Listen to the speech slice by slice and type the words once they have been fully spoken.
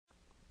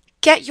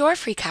Get your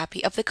free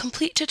copy of the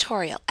complete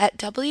tutorial at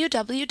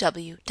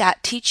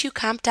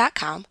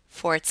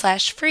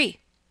www.teachucomp.com/free.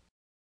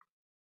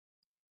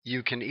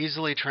 You can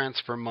easily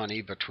transfer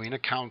money between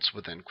accounts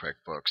within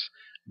QuickBooks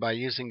by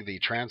using the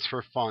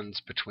Transfer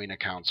Funds Between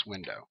Accounts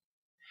window.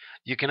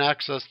 You can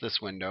access this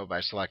window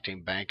by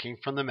selecting Banking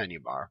from the menu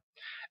bar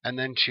and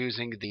then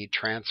choosing the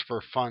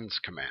Transfer Funds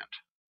command.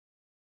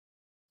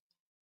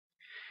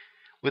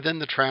 Within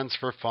the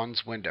Transfer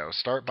Funds window,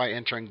 start by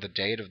entering the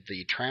date of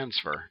the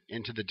transfer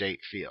into the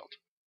Date field.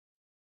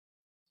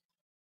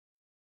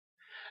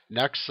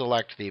 Next,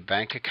 select the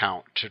bank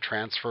account to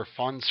transfer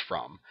funds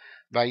from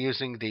by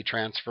using the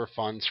Transfer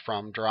Funds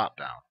From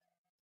dropdown.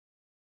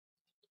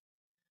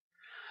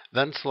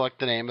 Then select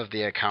the name of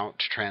the account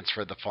to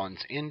transfer the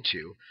funds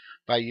into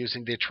by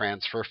using the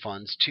Transfer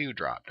Funds To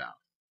dropdown.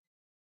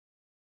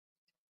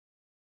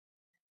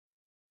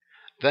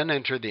 Then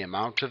enter the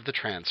amount of the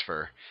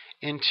transfer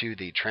into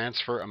the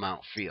Transfer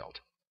Amount field.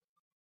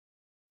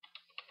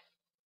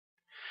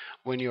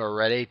 When you are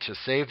ready to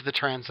save the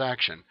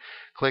transaction,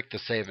 click the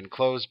Save and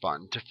Close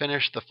button to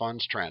finish the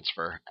funds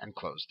transfer and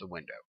close the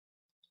window.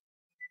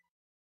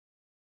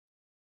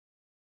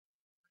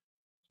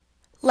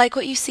 Like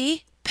what you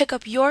see? Pick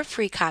up your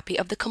free copy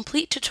of the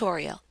complete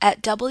tutorial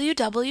at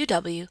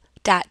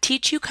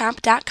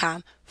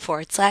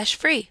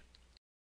www.teachucomp.com/free.